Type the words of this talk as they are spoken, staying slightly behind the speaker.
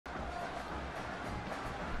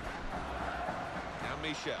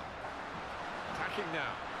Michel. Attacking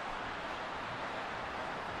now.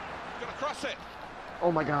 Gonna cross it.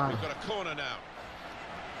 Oh my God. We've got a corner now.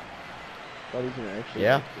 Thought he's gonna actually.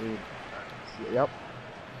 Yeah. Yep.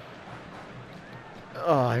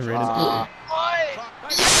 Oh, I ran into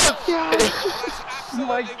Oh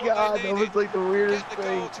my God, that was like the weirdest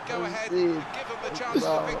thing. To go ahead and give them the chance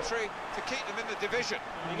of the victory to keep them in the division.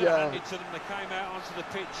 You got to hand it to them. They came out onto the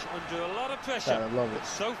pitch under a lot of pressure. I love it. But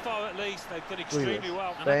so far, at least, they've done extremely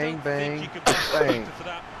well. And Bang, I don't bang, think you can blame bang. Victor for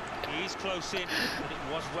that. He is close in, and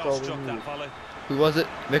it was well struck, that volley. Who was it?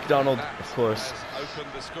 McDonald, of course.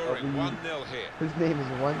 Opened the scoring 1-0 here. His name is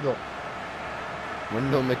Wendell.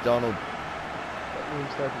 Wendell McDonald.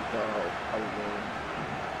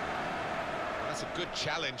 That's a good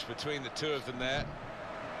challenge between the two of them there.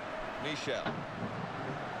 Michel.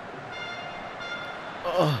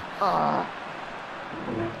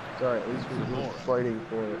 Sorry, at least we were fighting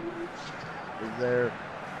for it. Is there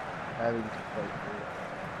having to fight for it?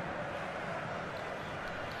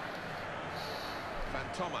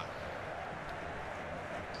 Fantoma.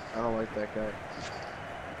 I don't like that guy.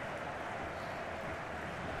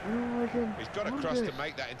 I don't like him. He's got across to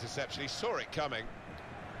make that interception. He saw it coming.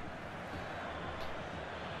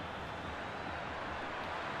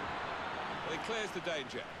 Well, he clears the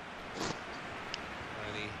danger.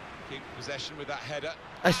 And he keeps possession with that header.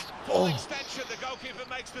 Full extension, the goalkeeper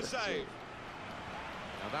makes the save.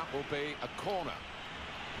 Now that will be a corner.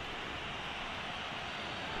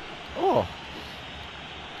 Oh.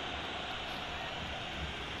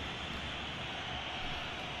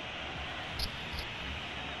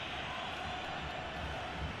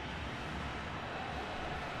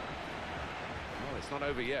 It's not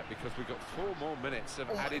over yet because we've got 4 more minutes of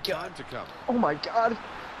added time to come. Oh my God!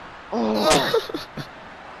 Oh!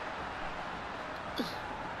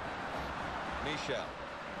 Michel.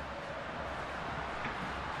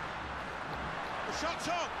 The shot's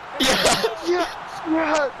on! Yeah!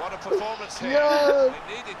 Yeah! What a performance here. Yeah!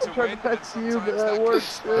 They needed to I tried win, to pass and you, but sometimes that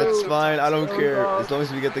works too. That's fine. I don't Oh, care God. as long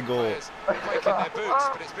as we get the goal. Players breaking their boots,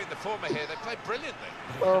 but it's been the former here. They played brilliantly.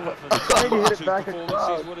 Oh my! Trying to hit it back Performances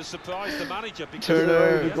across. would have surprised the manager because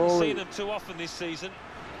Turner. he hasn't seen them too often this season.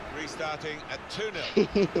 Restarting at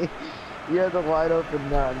 2-0. You had to line up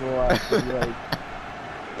and not in the last. Like,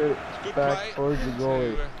 Good back play towards the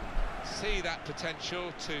goalie. to see that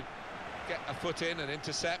potential to get a foot in and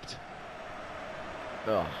intercept.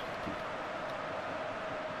 Oh.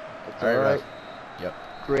 It's All right, alright. Ref. Yep.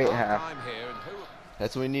 Great Half half. time here, and who?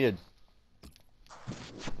 That's what we needed.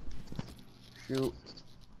 Shoot.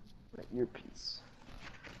 Right, your piece.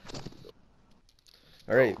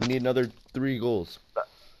 All right, we need another 3 goals. But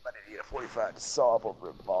I need a 45 to solve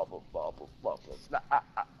over bobble.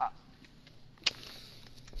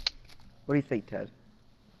 What do you think, Ted?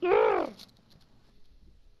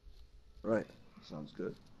 Right. Sounds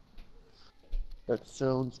good. That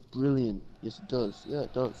sounds brilliant. Yes, it does. Yeah,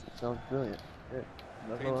 it does. It sounds brilliant.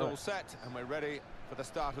 Yeah. Team's all set, and we're ready for the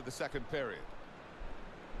start of the second period.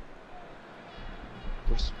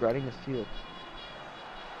 We're spreading the field.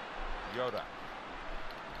 Yoda.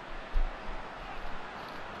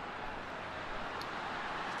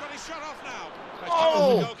 He's got his shot off now.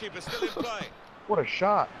 Oh! The goalkeeper still in play. What a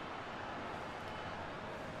shot.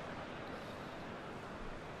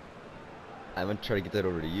 I went to try to get that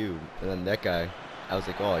over to you, and then that guy, I was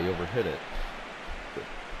like, oh, you overhit it.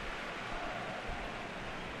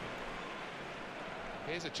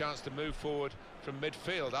 Here's a chance to move forward from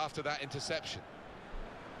midfield after that interception.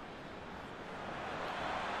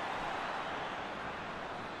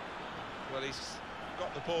 Well, he's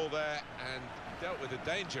got the ball there and dealt with the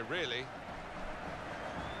danger, really.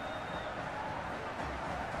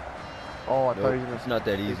 Oh, I thought Nope, he was gonna. it's not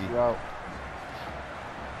that easy.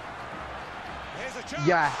 Here's a chance.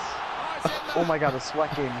 Yes. Oh my God, the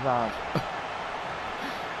sweat game's on.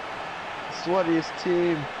 Sweatiest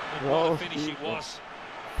team. And what a finish it was.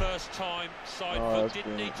 First time, side foot,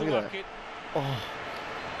 didn't need to work it. Oh,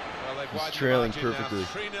 Well, they've he's widened trailing the margin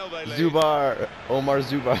perfectly. now. 3-0 they lead. Zubar, Omar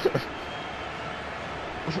Zubar.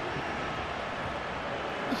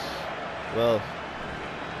 Well,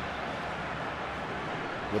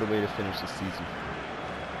 what a way to finish the season.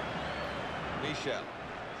 Michel.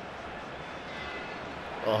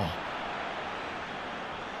 Oh.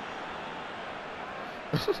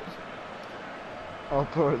 All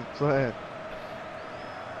part of the plan.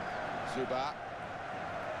 Zubar.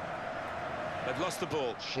 They've lost the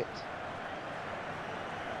ball. Shit.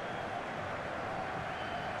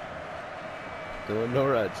 No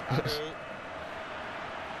reds.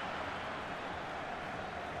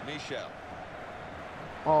 Michel.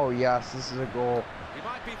 Oh yes, this is a goal. He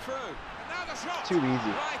might be through. And now a shot. Too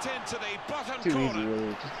easy. Right into the bottom Too corner. easy,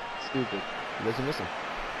 really. Just stupid. He doesn't miss him.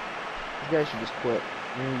 This guy should just quit.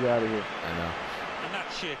 We need to get out of here. I know. And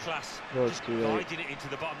that's sheer class. No, it's Just too late. guiding it into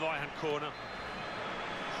the bottom right-hand corner.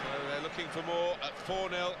 So they're looking for more at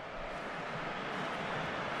 4-0.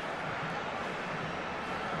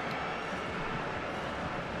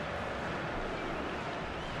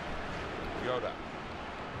 Yoda.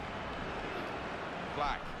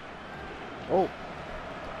 Black. Oh,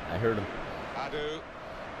 I heard him. Adu.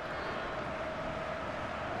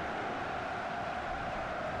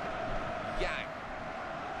 Yang.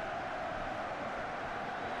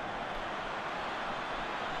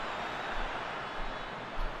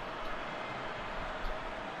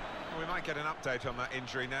 Well, we might get an update on that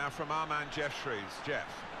injury now from our man Jeff Shreves. Jeff.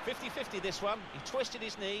 50-50 this one. He twisted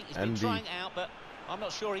his knee. He's been MD. trying out, but I'm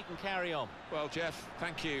not sure he can carry on. Well, Jeff,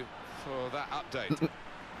 thank you for that update.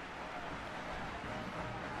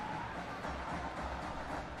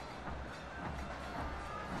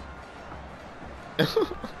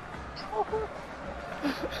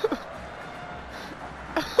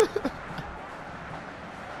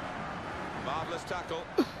 Marvellous tackle.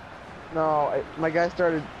 no. My guy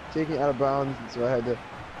started taking it out of bounds, and so I had to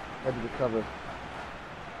recover.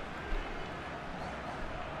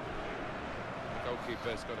 The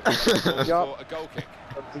goalkeeper's got a Yup. for a goal kick.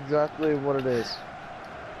 That's exactly what it is.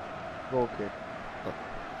 Goal kick.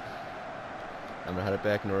 I'm gonna head it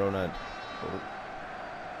back in our own end. Oh.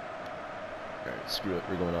 Alright, screw it.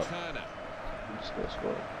 We're going up. Turner. I'm just gonna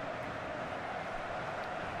score.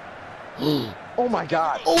 Oh my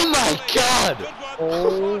god! Oh my god! Good one.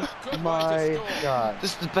 Oh Good way to my score. god!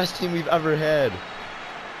 This is the best team we've ever had.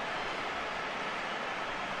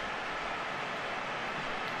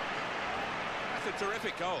 That's a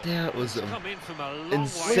terrific goal. That was It's an come in from a long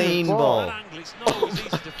insane way. ball. That angle, it's not always easy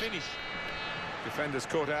to finish. Defenders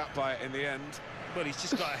caught out by it in the end. But he's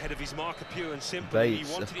just got ahead of his marker, pure and simple. He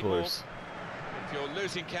Bates, wanted of it more. course. If you're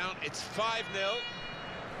losing count, it's 5-0.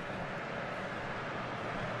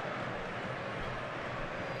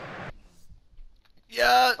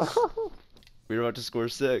 Yes! We were about to score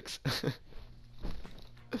 6.